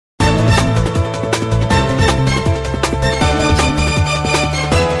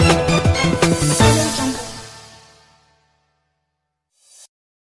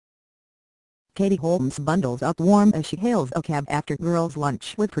Katie Holmes bundles up warm as she hails a cab after girls'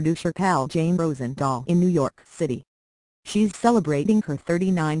 lunch with producer pal Jane Rosenthal in New York City. She's celebrating her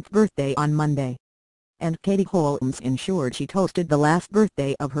 39th birthday on Monday. And Katie Holmes ensured she toasted the last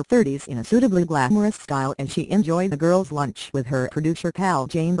birthday of her 30s in a suitably glamorous style as she enjoyed the girls' lunch with her producer pal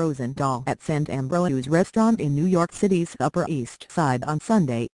Jane Rosenthal at Sant Ambroeus restaurant in New York City's Upper East Side on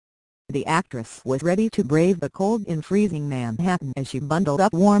Sunday. The actress was ready to brave the cold in freezing Manhattan as she bundled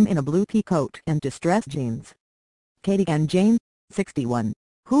up warm in a blue pea coat and distressed jeans. Katie and Jane, 61,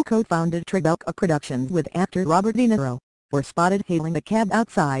 who co-founded Tribeca Productions with actor Robert De Niro, were spotted hailing a cab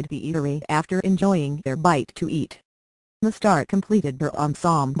outside the eatery after enjoying their bite to eat. The star completed her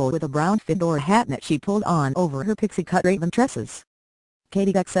ensemble with a brown fedora hat that she pulled on over her pixie-cut raven tresses.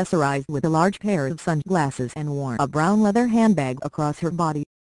 Katie accessorized with a large pair of sunglasses and wore a brown leather handbag across her body.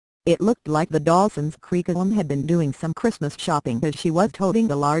 It looked like the Dawson's Creek alum had been doing some Christmas shopping as she was toting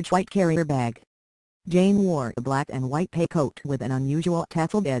the large white carrier bag. Jane wore a black and white pea coat with an unusual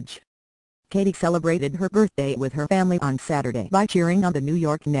tasseled edge. Katie celebrated her birthday with her family on Saturday by cheering on the New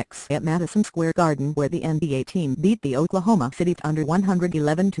York Knicks at Madison Square Garden, where the NBA team beat the Oklahoma City Thunder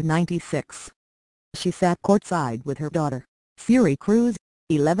 111-96. She sat courtside with her daughter, Fury Cruz,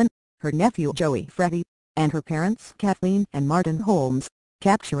 11, her nephew Joey Freddie, and her parents Kathleen and Martin Holmes,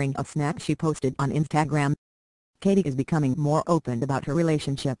 capturing a snap she posted on Instagram. Katie is becoming more open about her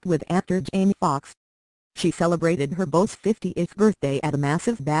relationship with actor Jamie Foxx. She celebrated her both's 50th birthday at a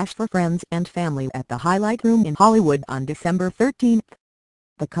massive bash for friends and family at the Highlight Room in Hollywood on December 13.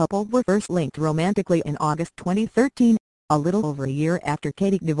 The couple were first linked romantically in August 2013, a little over a year after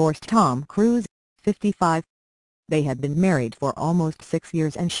Katie divorced Tom Cruise, 55. They had been married for almost 6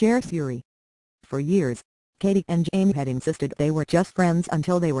 years and share Fury. For years, Katie and Jane had insisted they were just friends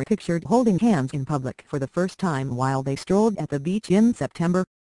until they were pictured holding hands in public for the first time while they strolled at the beach in September.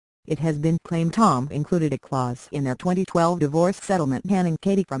 It has been claimed Tom included a clause in their 2012 divorce settlement banning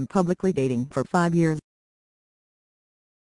Katie from publicly dating for 5 years.